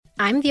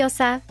I'm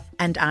Diosa.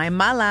 And I'm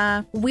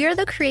Mala. We're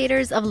the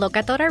creators of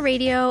Locatora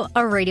Radio, a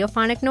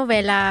radiophonic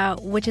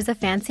novela, which is a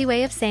fancy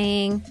way of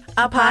saying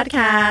a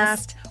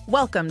podcast.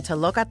 Welcome to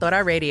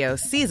Locatora Radio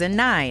Season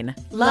 9.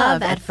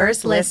 Love at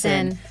First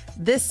Listen.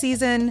 This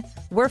season,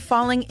 we're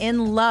falling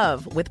in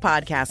love with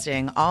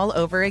podcasting all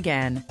over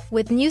again.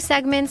 With new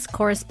segments,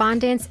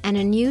 correspondence, and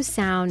a new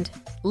sound.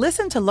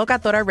 Listen to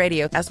Locatora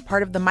Radio as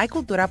part of the My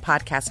Cultura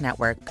Podcast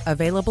Network.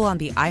 Available on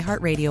the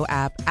iHeartRadio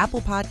app,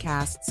 Apple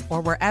Podcasts,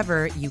 or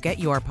wherever you get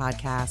your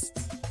podcasts.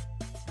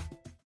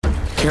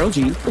 Karol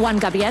G, Juan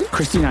Gabriel,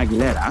 Christina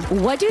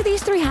Aguilera. What do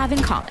these three have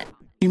in common?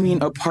 You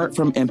mean apart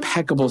from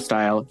impeccable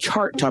style,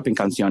 chart-topping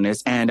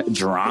canciones, and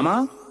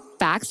drama?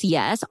 Facts,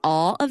 yes,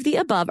 all of the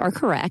above are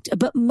correct.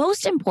 But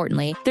most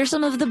importantly, they're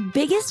some of the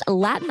biggest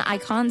Latin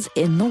icons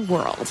in the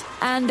world.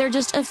 And they're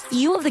just a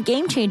few of the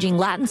game-changing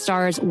Latin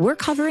stars we're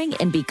covering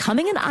in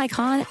Becoming an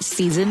Icon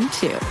Season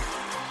 2.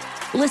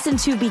 Listen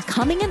to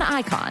Becoming an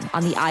Icon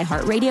on the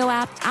iHeartRadio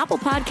app, Apple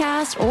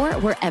Podcasts, or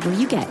wherever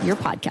you get your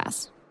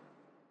podcasts.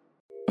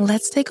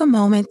 Let's take a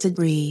moment to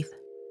breathe.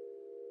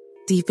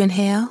 Deep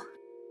inhale.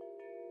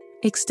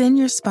 Extend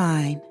your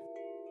spine.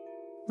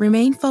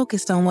 Remain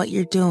focused on what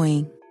you're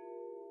doing.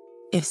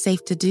 If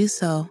safe to do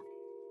so,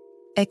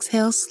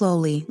 exhale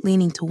slowly,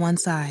 leaning to one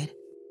side.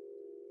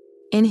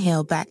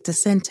 Inhale back to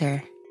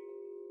center.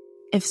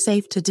 If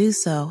safe to do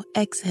so,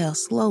 exhale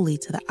slowly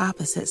to the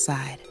opposite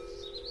side.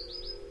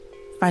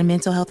 Find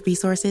mental health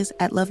resources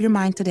at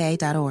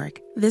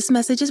loveyourmindtoday.org. This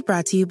message is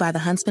brought to you by the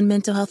Huntsman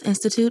Mental Health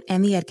Institute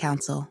and the Ad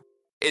Council.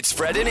 It's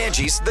Fred and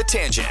Angie's The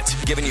Tangent,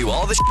 giving you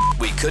all the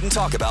we couldn't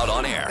talk about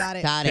on air. Got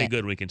it. Okay,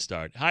 good. We can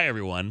start. Hi,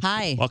 everyone.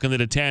 Hi. Welcome to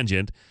The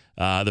Tangent,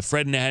 the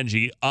Fred and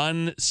Angie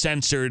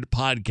uncensored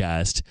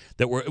podcast.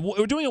 That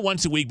we're doing it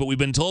once a week, but we've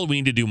been told we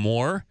need to do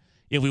more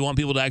if we want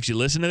people to actually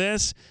listen to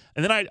this.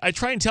 And then I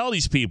try and tell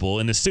these people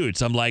in the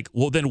suits, I'm like,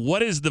 well, then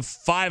what is the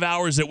 5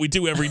 hours that we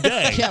do every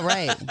day? Yeah,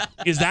 right.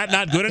 Is that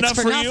not good enough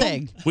for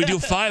nothing. you? We do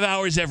 5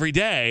 hours every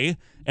day,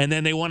 and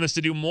then they want us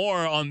to do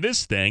more on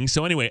this thing.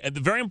 So anyway, the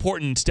very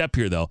important step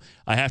here, though,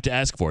 I have to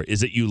ask for is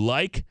that you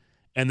like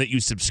and that you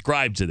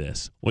subscribe to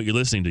this, what you're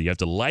listening to. You have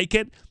to like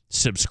it,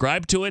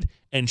 subscribe to it,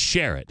 and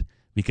share it.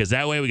 Because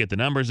that way we get the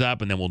numbers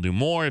up, and then we'll do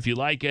more if you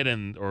like it,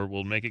 or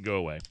we'll make it go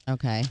away.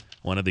 Okay.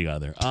 One or the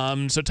other.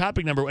 So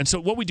topic number one. So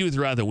what we do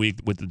throughout the week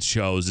with the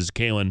shows is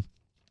Kaylin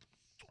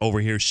over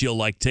here, she'll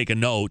take a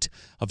note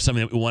of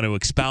something that we want to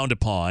expound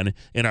upon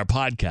in our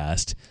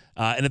podcast.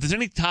 And if there's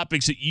any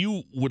topics that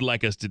you would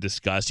like us to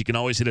discuss, you can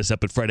always hit us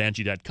up at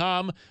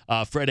fredangie.com,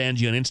 Fred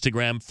Angie on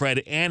Instagram,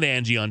 Fred and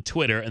Angie on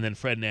Twitter, and then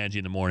Fred and Angie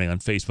in the morning on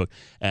Facebook,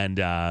 and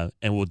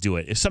we'll do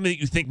it. If something that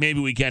you think maybe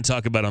we can't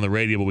talk about on the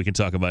radio, but we can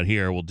talk about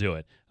here, we'll do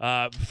it.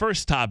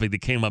 First topic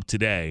that came up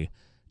today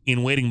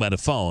in Waiting by the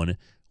Phone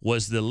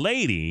was the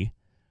lady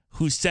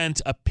who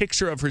sent a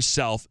picture of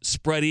herself,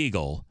 spread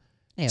eagle,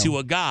 to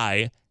a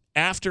guy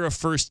after a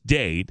first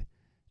date,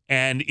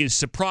 and is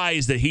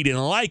surprised that he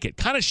didn't like it.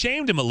 Kind of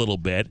shamed him a little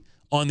bit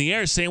on the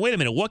air, saying, wait a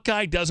minute, what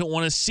guy doesn't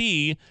want to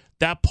see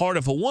that part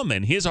of a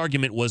woman? His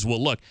argument was, well,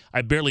 look,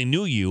 I barely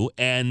knew you,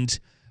 and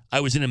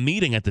I was in a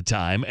meeting at the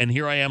time, and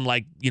here I am,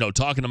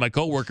 talking to my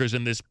coworkers,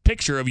 and this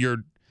picture of your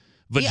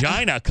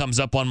vagina comes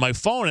up on my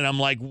phone, and I'm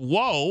like,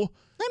 whoa.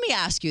 Let me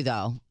ask you,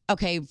 though.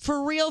 Okay,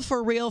 for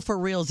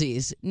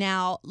realsies.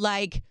 Now,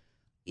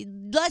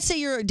 let's say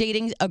you're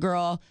dating a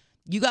girl.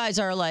 You guys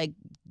are,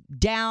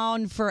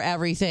 down for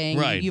everything.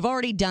 Right. You've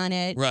already done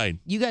it. Right.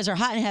 You guys are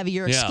hot and heavy.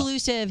 You're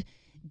exclusive.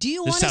 Do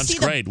you want to see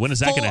great. When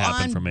is that going to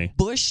happen for me?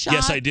 Bush shot?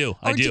 Yes, I do.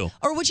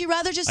 Or would you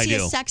rather just see a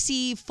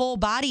sexy full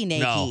body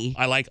naked? No,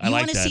 I like that. You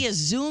want to see a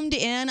zoomed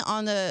in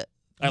on the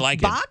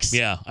box?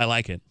 Yeah, I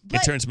like it.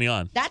 It turns me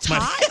on. That's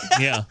hot?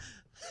 Yeah.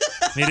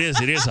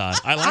 It is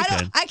hot. I like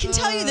it. I can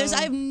tell you this.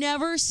 I've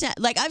never sent,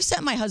 I've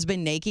sent my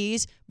husband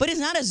nakies, but it's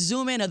not a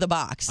zoom in of the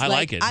box. I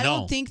like it. I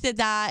don't think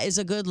that is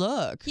a good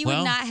look. He would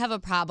not have a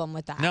problem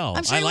with that. No,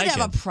 I'm sure he would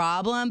have a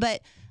problem,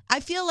 but I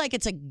feel like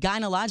it's a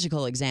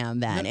gynecological exam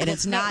then, and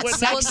it's not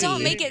sexy. Well,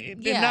 don't make it.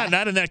 Yeah.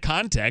 Not in that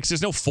context.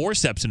 There's no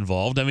forceps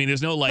involved. I mean,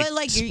 there's no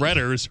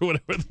spreaders or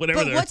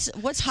whatever. But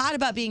what's hot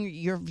about being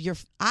your?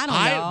 I don't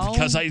know.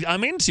 Because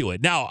I'm into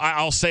it. Now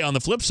I'll say on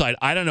the flip side,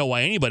 I don't know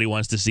why anybody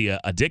wants to see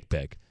a dick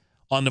pic.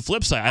 On the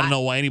flip side, I don't know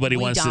why anybody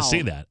wants to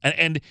see that.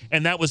 And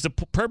that was the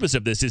purpose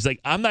of this. Is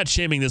I'm not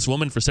shaming this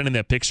woman for sending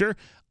that picture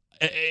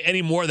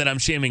any more than I'm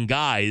shaming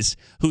guys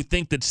who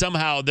think that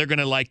somehow they're going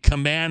to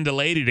command a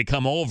lady to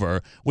come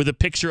over with a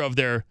picture of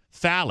their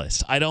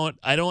phallus. I don't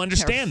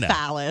understand that.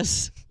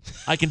 Phallus.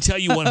 I can tell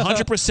you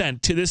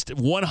 100% to this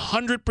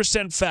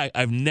 100% fact,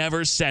 I've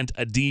never sent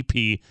a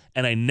DP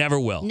and I never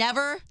will.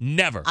 Never?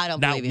 Never. I don't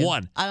believe you. Not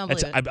one. I don't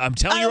believe it. I'm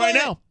telling you right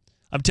now.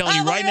 I'm telling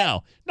you right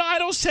now. No, I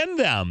don't send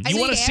them. You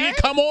want to see it?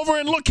 Come over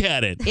and look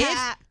at it.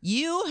 If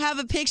you have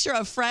a picture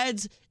of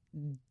Fred's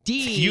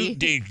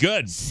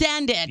Good.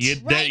 Send it You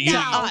to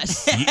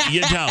us.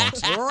 You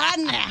don't. Right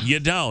now. You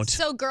don't.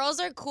 So girls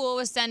are cool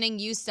with sending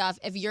you stuff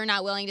if you're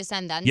not willing to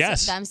send them,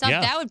 Yes. them stuff.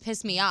 Yeah. That would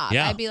piss me off.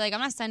 Yeah. I'd be like, I'm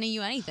not sending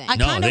you anything. I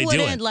No, kind they of do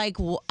wouldn't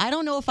it. I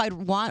don't know if I'd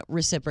want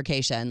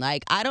reciprocation.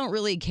 Like, I don't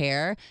really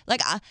care.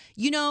 Like,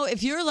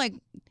 if you're like,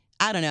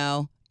 I don't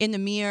know, in the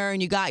mirror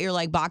and you got your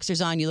like boxers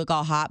on, you look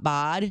all hot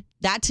bod.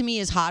 That to me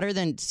is hotter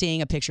than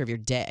seeing a picture of your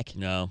dick.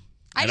 No.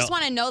 I just don't-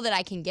 want to know that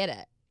I can get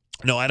it.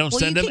 No, I don't Well,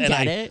 send you them, can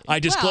and get it. I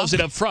disclose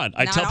it up front.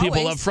 I not tell people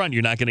always. up front,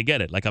 you're not going to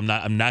get it. Like I'm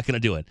not going to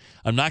do it.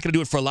 I'm not going to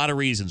do it for a lot of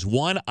reasons.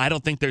 One, I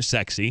don't think they're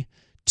sexy.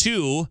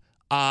 Two,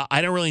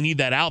 I don't really need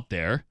that out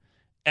there.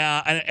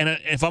 And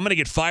if I'm going to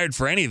get fired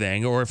for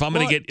anything, or if I'm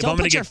going to get, if don't I'm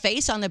going put to your get,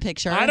 face on the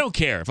picture. I don't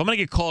care. If I'm going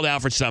to get called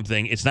out for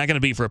something, it's not going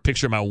to be for a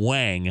picture of my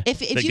wang. If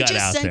that you got just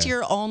out sent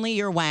there.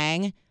 your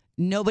wang,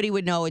 nobody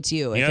would know it's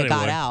you Yeah, if they it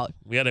got would. out.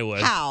 Yeah, they would.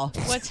 How?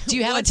 Do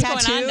you have what's a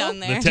tattoo? going on down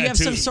there? The Do you have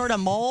tattoo. some sort of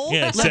mole?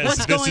 Yeah, it Like, says what's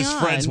this going is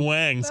on? Fred's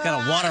wang. He's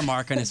got a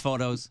watermark on his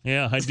photos.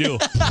 Yeah, I do.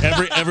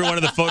 Every one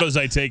of the photos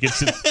I take,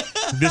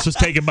 this was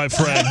taken by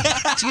Fred.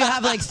 Do you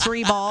have like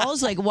 3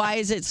 balls? Like, why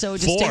is it so 4.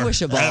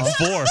 distinguishable? I have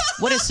 4.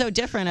 What is so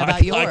different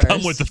about yours? I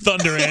come with the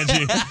thunder,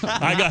 Angie.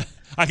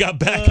 I got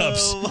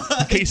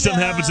backups in case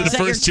something happens to the Is that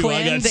your first 2.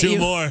 I twin got that 2 you-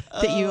 more.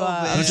 That you,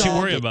 Don't you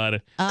worry about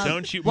it.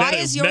 Don't you? Why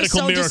is yours medical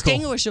so miracle.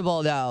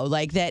 distinguishable though?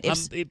 Like that?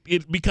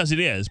 If Because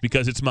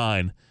it's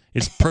mine.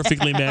 It's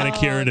perfectly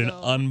manicured and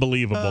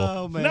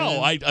unbelievable.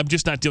 No, I'm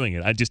just not doing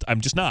it.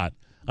 I'm just not.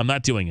 I'm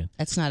not doing it.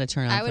 that's not a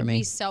turn on I for would me.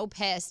 be so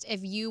pissed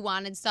if you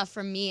wanted stuff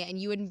from me and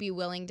you wouldn't be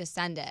willing to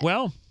send it.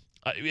 Well,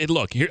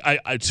 look here.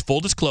 It's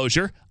full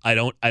disclosure. I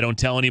don't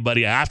tell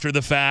anybody after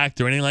the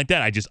fact or anything like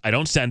that. I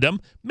don't send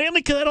them mainly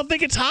because I don't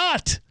think it's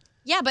hot.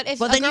 yeah, but if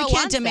Well, a then girl you can't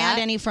wants demand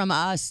that, any from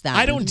us. Then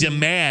I don't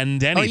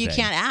demand anything. Or you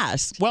can't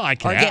ask. Well, I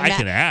can. Or get I mad.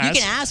 can ask.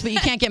 You can ask, but you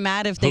can't get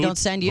mad if they don't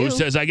send you. Who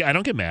says I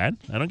don't get mad?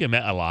 I don't get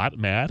mad a lot.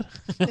 Mad.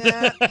 a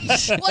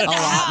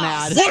lot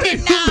mad. What do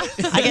you,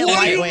 I get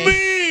what do you lightweight.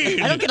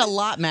 mean? I don't get a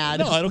lot mad.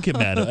 No, I don't get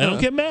mad. I don't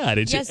get mad.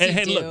 It's Yes,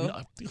 hey, you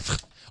look.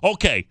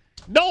 Okay.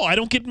 No, I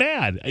don't get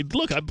mad.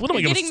 Look, what am I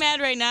You're going getting mad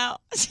right now.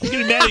 I'm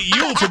getting mad at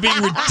you for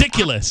being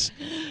ridiculous.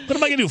 What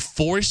am I going to do?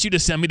 Force you to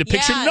send me the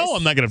picture? Yes. No,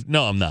 I'm not going to.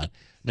 No, I'm not.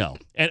 No.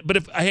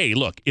 But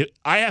look, if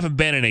I haven't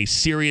been in a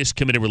serious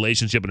committed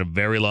relationship in a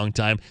very long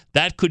time.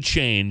 That could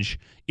change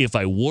if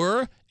I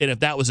were and if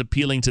that was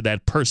appealing to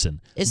that person.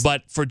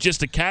 But for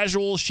just a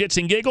casual shits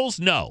and giggles,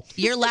 no.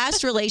 Your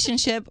last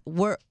relationship,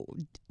 were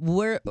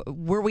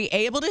we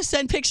able to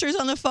send pictures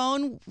on the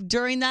phone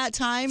during that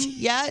time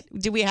yet?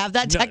 Did we have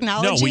that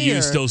technology? No, we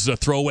used those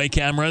throwaway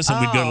cameras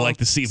and we'd go to like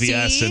the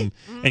CVS See?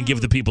 and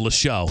give the people a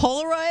show.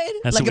 Polaroid?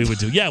 That's Like what we would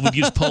do. Yeah, we'd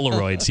use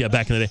Polaroids. Yeah,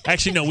 back in the day.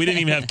 Actually, no, we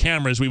didn't even have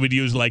cameras. We would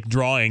use like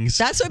drawings.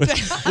 That's what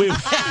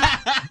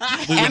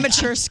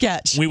amateur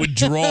sketch. We would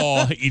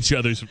draw each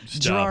other's stuff.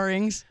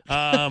 Drawings.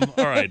 All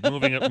right,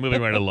 moving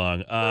right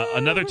along.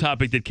 Another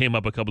topic that came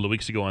up a couple of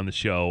weeks ago on the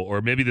show,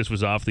 or maybe this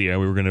was off the air.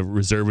 We were going to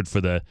reserve it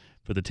for the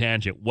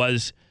tangent.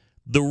 Was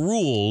the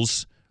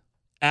rules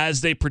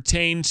as they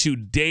pertain to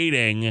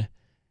dating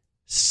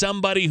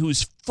somebody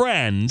who's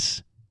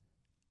friends?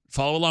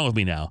 Follow along with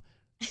me now.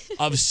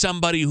 Of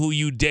somebody who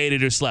you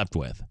dated or slept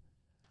with.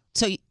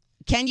 So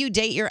can you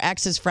date your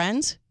ex's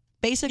friends,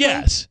 basically?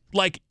 Yes.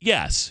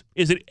 Yes.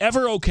 Is it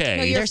ever okay?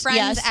 No, your There's- friends'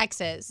 yes.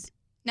 exes,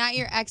 not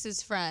your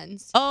ex's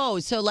friends. Oh,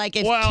 so like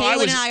if Well,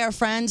 Kaylin and I are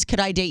friends,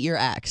 could I date your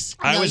ex?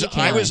 I No, was you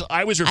can't.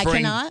 I was I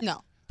referring cannot?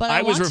 No. But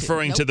I was want to.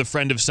 referring to the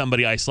friend of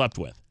somebody I slept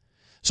with.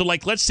 So,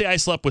 like, let's say I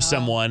slept with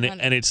someone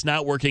and it's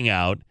not working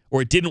out,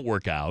 or it didn't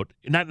work out.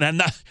 Not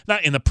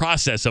in the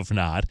process of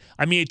not.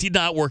 I mean, it did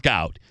not work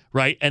out,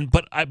 right?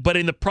 But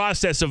in the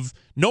process of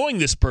knowing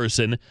this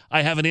person,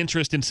 I have an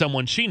interest in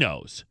someone she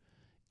knows.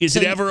 Is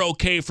it ever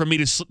okay for me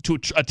to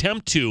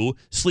attempt to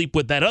sleep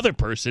with that other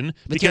person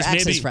With your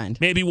ex's friend.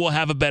 maybe we'll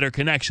have a better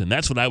connection?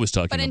 That's what I was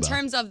talking But in about.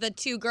 terms of the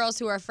 2 girls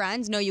who are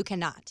friends, no, you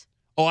cannot.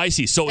 Oh, I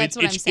see. So That's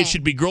what I'm saying. it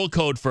should be girl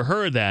code for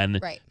her then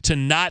Right. to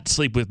not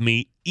sleep with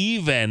me,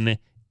 even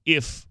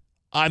if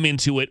I'm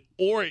into it,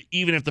 or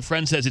even if the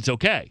friend says it's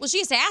okay. Well, she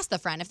has to ask the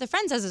friend. If the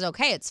friend says it's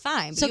okay, it's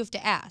fine, but So- you have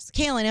to ask.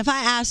 Kaylin, if I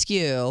ask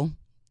you,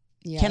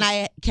 can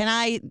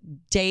I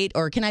date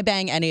or can I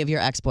bang any of your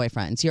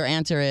ex-boyfriends? Your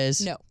answer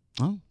is No.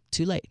 Oh,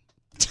 too late.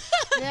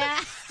 Who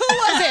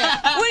was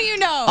it? What do you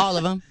know? All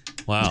of them.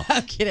 Wow.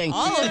 I'm kidding.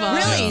 All of them.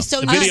 Really? Yeah.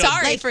 So The I'm video-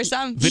 sorry for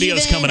some.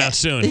 Video's even- coming out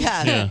soon.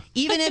 Yeah.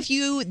 Even if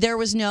there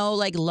was no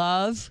like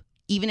love,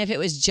 even if it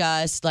was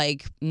just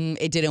like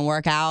it didn't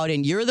work out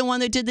and you're the one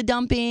that did the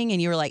dumping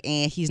and you were like,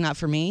 he's not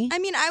for me. I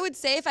mean, I would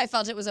say if I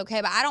felt it was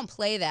okay, but I don't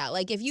play that.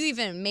 Like, if you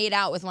even made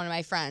out with one of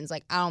my friends,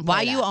 like, I don't play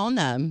Why that. you own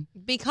them?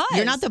 Because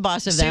You're not the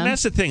boss of See, them.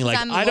 that's the thing. Like,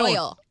 I'm I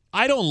loyal.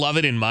 don't love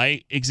it in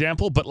my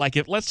example, but like,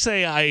 if let's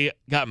say I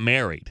got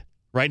married,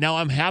 right now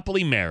I'm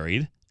happily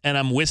married and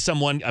I'm with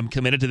someone, I'm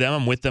committed to them,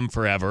 I'm with them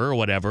forever or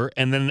whatever,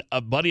 and then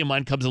a buddy of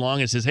mine comes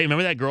along and says, hey,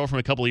 remember that girl from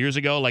a couple of years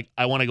ago? Like,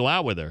 I want to go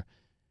out with her.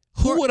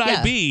 Who would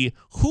I be?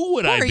 Who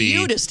would I be? Who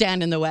are you to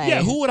stand in the way?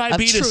 Yeah, who would I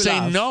be to say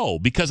love? no?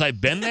 Because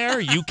I've been there,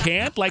 you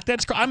can't? Like,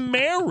 I'm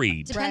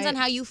married. Depends on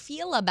how you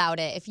feel about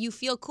it. If you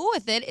feel cool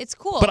with it, it's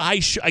cool. But I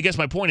guess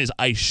my point is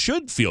I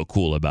should feel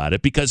cool about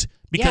it because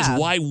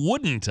why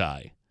wouldn't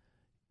I?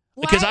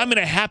 Because I'm in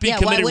a happy,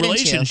 committed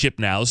relationship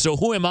now. So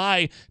who am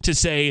I to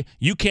say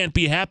you can't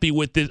be happy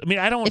with this? I mean,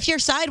 I don't. If you're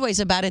sideways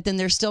about it, then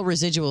there's still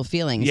residual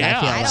feelings. Yeah,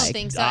 I don't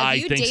think so.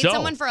 If you date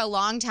someone for a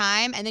long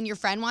time and then your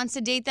friend wants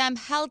to date them,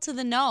 hell to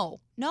the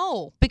no.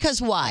 No. Because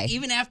why?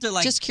 Even after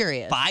just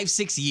curious.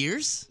 5-6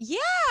 years? Yeah.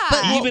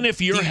 But even if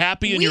you're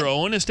happy in your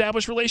own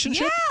established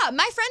relationship? Yeah.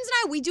 My friends and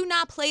I, we do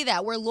not play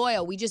that. We're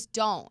loyal. We just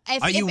don't.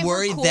 Are you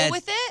worried we're cool that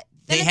with it,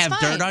 they then have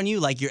it's dirt fine. on you?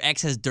 Like your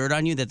ex has dirt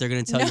on you that they're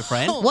going to tell your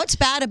friend? What's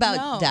bad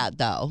about that,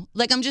 though?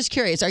 Like, I'm just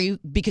curious. Are you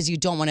because you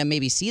don't want to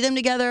maybe see them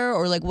together?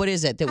 Or, like, what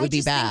is it that would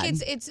be bad? I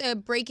just think it's a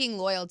breaking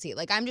loyalty.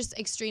 Like, I'm just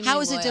extremely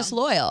How is loyal. it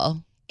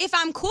disloyal? If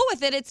I'm cool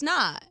with it, it's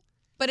not.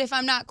 But if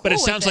I'm not cool But it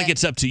with sounds like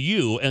it's up to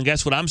you. And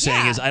guess what I'm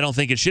saying is I don't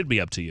think it should be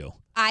up to you.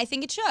 I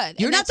think it should.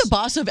 You're not the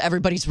boss of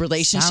everybody's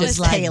relationships, Sounds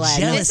like Kaylin.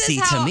 jealousy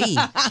to me.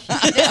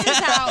 This is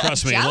how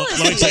Trust me.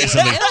 jealousy. Let me tell you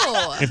something.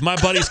 Ew. If my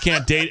buddies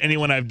can't date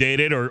anyone I've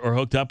dated or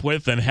hooked up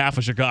with, then half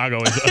of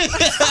Chicago is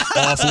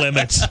off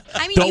limits.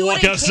 I mean, Don't you walk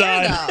wouldn't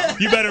outside. care, though.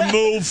 You better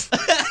move.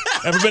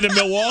 Ever been to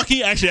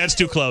Milwaukee? Actually, that's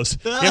too close.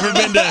 You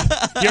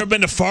ever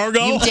been to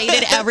Fargo? You've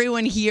dated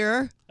everyone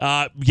here?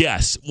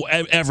 Yes,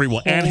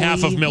 everyone, and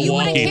half of Milwaukee You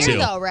wouldn't care too.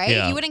 though, right?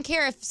 Yeah. You wouldn't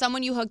care if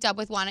someone you hooked up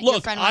with your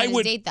Look, friend I wanted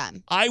would to date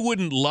them. I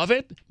wouldn't love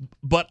it,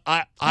 but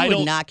I would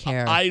don't not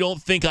care. I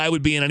don't think I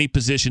would be in any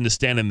position to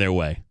stand in their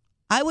way.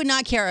 I would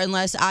not care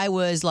unless I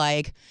was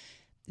like,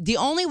 the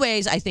only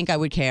ways I think I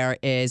would care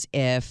is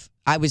if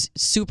I was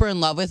super in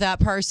love with that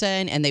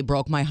person and they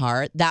broke my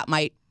heart. That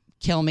might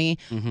kill me.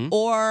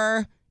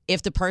 Or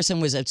if the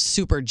person was a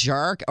super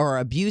jerk or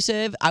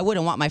abusive, I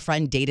wouldn't want my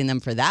friend dating them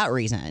for that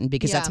reason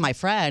because that's my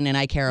friend and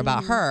I care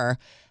about her.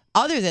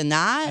 Other than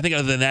that, I think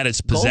other than that,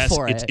 it's Go possess.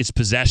 for it. It's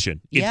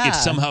possession. Yeah.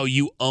 It's somehow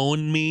you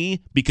own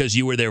me because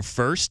you were there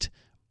first,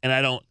 and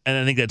I don't. And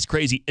I think that's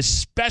crazy,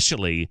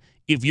 especially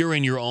if you're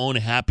in your own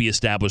happy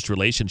established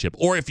relationship,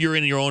 or if you're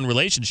in your own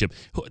relationship.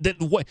 Then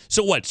what?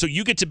 So what? So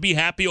you get to be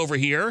happy over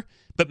here,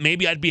 but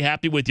maybe I'd be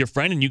happy with your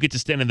friend, and you get to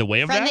stand in the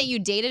way of Friend that. that you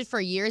dated for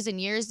years and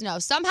years. No,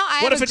 somehow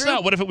I. What have if it's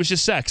not? What if it was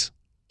just sex?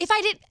 If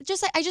I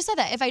just said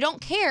that. If I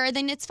don't care,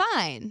 then it's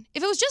fine.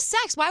 If it was just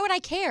sex, why would I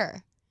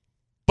care?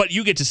 But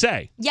you get to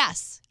say.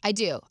 Yes, I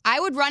do. I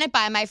would run it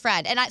by my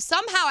friend. And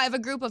somehow I have a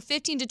group of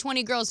 15 to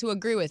 20 girls who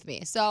agree with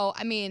me. So,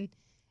 I mean,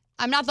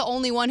 I'm not the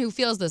only one who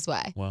feels this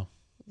way. Well,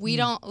 we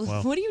don't.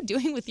 well. What are you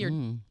doing with your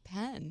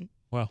pen?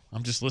 Well,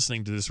 I'm just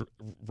listening to this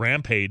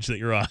rampage that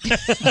you're on. You're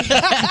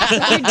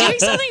doing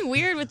something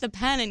weird with the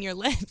pen and your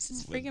lips.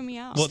 It's freaking me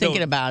out. Well, he's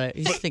thinking about it.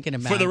 He's thinking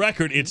about it. For the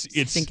record, it's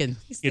thinking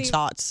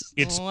thoughts.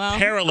 It's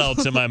parallel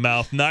to my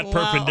mouth, not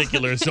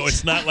perpendicular. So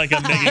it's not like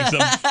I'm making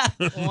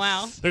some.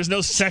 Wow. There's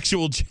no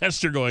sexual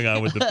gesture going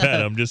on with the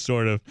pen. I'm just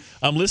sort of.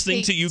 I'm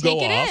listening to you go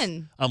Take it off.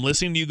 in. I'm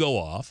listening to you go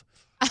off.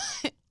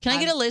 Can I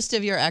get a list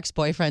of your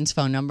ex-boyfriend's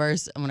phone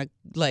numbers? I'm going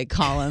to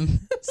call him,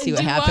 see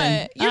what Do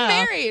happened. what? You're I don't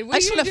know. married. What I are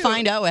just you want to gonna do?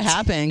 find out what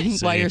happened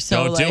why you're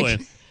so Don't do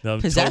it. No,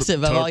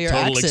 possessive of all your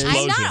total exes.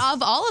 explosion. I'm not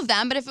of all of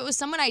them, but if it was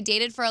someone I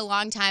dated for a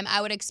long time,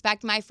 I would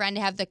expect my friend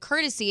to have the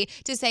courtesy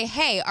to say,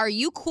 hey, are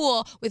you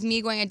cool with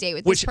me going on a date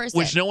with this person?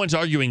 Which no one's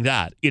arguing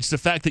that. It's the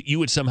fact that you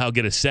would somehow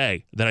get a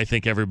say that I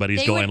think everybody's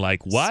They going would-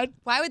 like, what?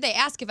 Why would they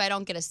ask if I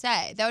don't get a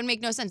say? That would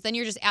make no sense. Then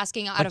you're just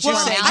asking out of you're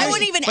formality. saying- I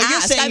wouldn't even But you're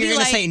ask. saying I'd you're be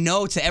going to like, say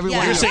no to everyone.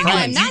 Yeah. You're saying No, you-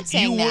 I'm not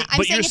saying you that. would- I'm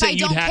but saying you're if I saying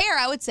you'd don't have- care,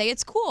 I would say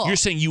it's cool. You're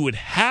saying you would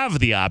have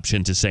the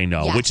option to say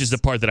no, Yes. which is the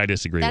part that I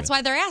disagree That's with.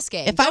 why they're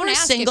asking. If I Don't were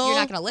ask single, if you're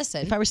not going to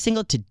listen. If I were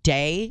single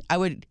today, I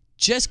would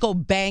just go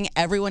bang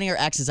every one of your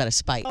exes out of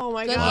spite. Oh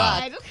my Good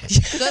God. luck.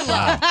 Good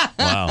luck.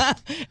 Wow.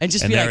 And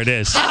just And be there like, it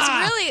is.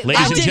 That's really, Ladies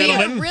that and would be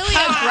gentlemen. a really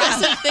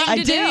aggressive thing I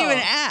to didn't do. even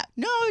ask.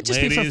 No, it would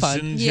just be for Ladies fun.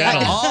 and Yeah.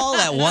 gentlemen. All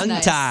at one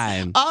Nice.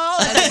 time. All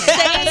at the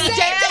same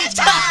damn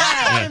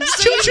time.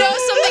 So you know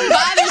something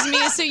bothers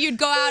me, so you'd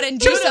go out and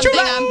do something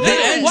I'm The doing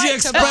NG to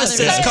Express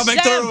bother is me. coming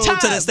through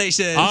to the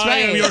station. I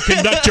am your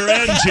conductor,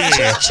 NG.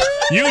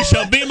 You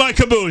shall be my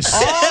caboose.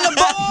 All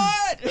aboard.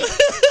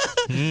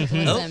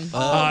 Listen.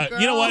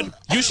 You know what?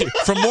 You should,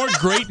 for more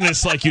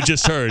greatness like you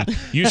just heard,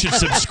 you should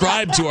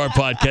subscribe to our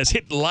podcast.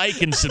 Hit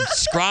like and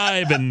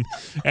subscribe, and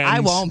I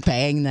won't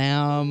bang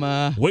them.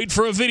 wait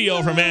for a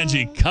video from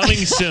Angie coming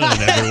soon,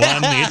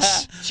 everyone.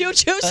 It's Choo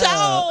choo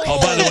sound. oh,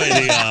 by the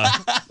way,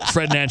 the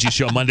Fred and Angie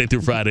show Monday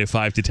through Friday,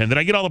 5 to 10. Did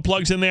I get all the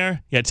plugs in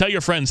there? Yeah, tell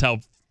your friends how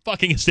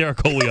fucking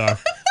hysterical we are.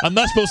 I'm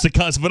not supposed to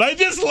cuss, but I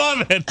just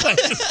love it. I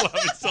just love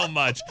it so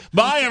much.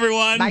 Bye,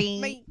 everyone.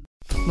 Bye.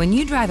 When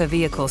you drive a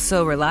vehicle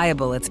so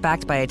reliable it's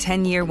backed by a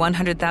 10-year,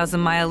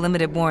 100,000-mile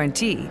limited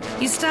warranty,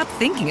 you stop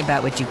thinking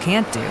about what you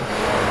can't do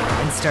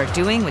and start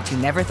doing what you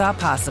never thought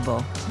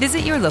possible. Visit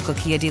your local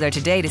Kia dealer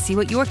today to see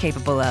what you're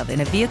capable of in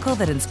a vehicle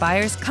that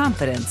inspires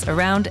confidence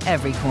around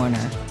every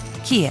corner.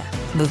 Kia,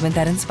 movement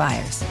that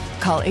inspires.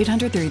 Call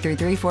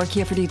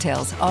 800-333-4KIA for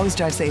details. Always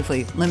drive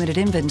safely. Limited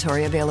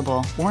inventory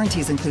available.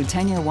 Warranties include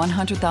 10-year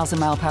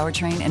 100,000-mile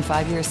powertrain and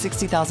 5-year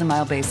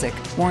 60,000-mile basic.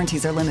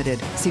 Warranties are limited.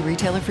 See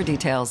retailer for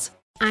details.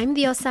 I'm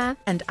Diosa.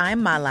 And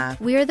I'm Mala.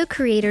 We are the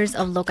creators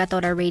of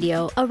Locatora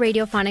Radio, a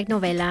radiophonic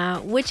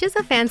novela, which is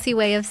a fancy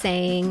way of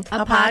saying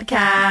a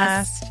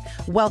podcast.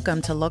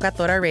 Welcome to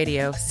Locatora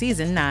Radio,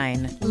 Season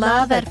 9.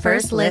 Love at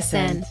first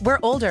listen. We're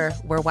older,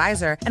 we're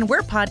wiser, and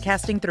we're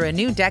podcasting through a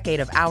new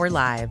decade of our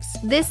lives.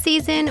 This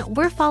season,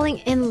 we're falling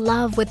in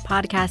love with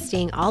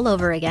podcasting all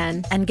over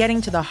again. And getting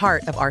to the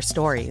heart of our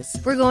stories.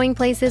 We're going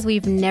places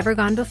we've never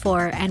gone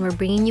before, and we're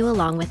bringing you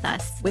along with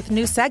us. With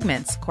new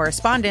segments,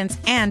 correspondence,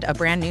 and a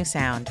brand new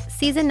sound.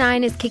 Season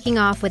 9 is kicking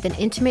off with an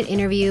intimate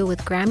interview with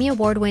Grammy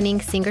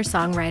Award-winning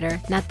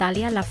singer-songwriter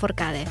Natalia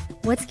Lafourcade.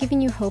 What's giving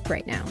you hope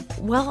right now?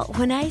 Well,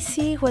 when I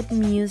see what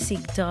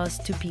music does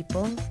to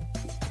people,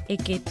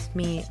 it gives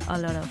me a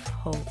lot of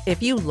hope.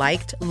 If you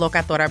liked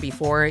Locatora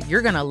before,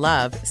 you're going to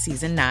love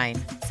Season 9.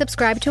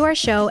 Subscribe to our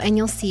show and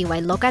you'll see why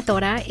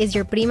Locatora is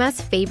your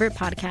prima's favorite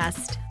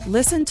podcast.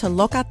 Listen to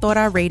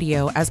Locatora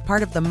Radio as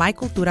part of the My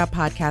Cultura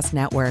Podcast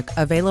Network,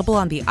 available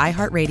on the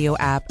iHeartRadio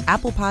app,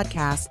 Apple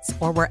Podcasts,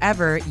 or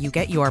wherever you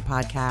get your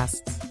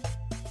podcasts.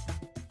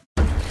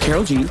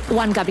 Carol G,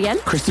 Juan Gabriel,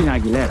 Christina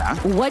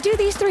Aguilera. What do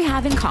these three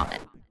have in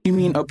common? You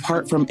mean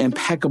apart from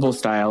impeccable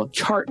style,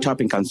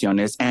 chart-topping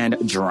canciones, and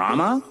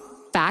drama?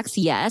 Facts,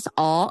 yes,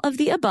 all of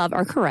the above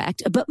are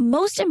correct, but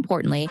most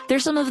importantly, they're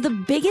some of the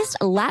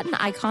biggest Latin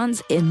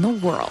icons in the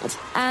world.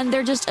 And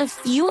they're just a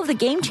few of the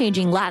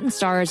game-changing Latin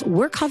stars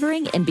we're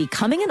covering in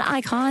Becoming an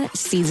Icon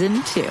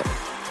Season 2.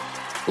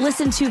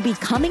 Listen to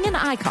Becoming an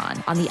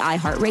Icon on the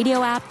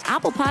iHeartRadio app,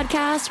 Apple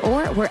Podcasts,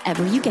 or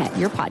wherever you get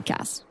your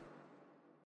podcasts.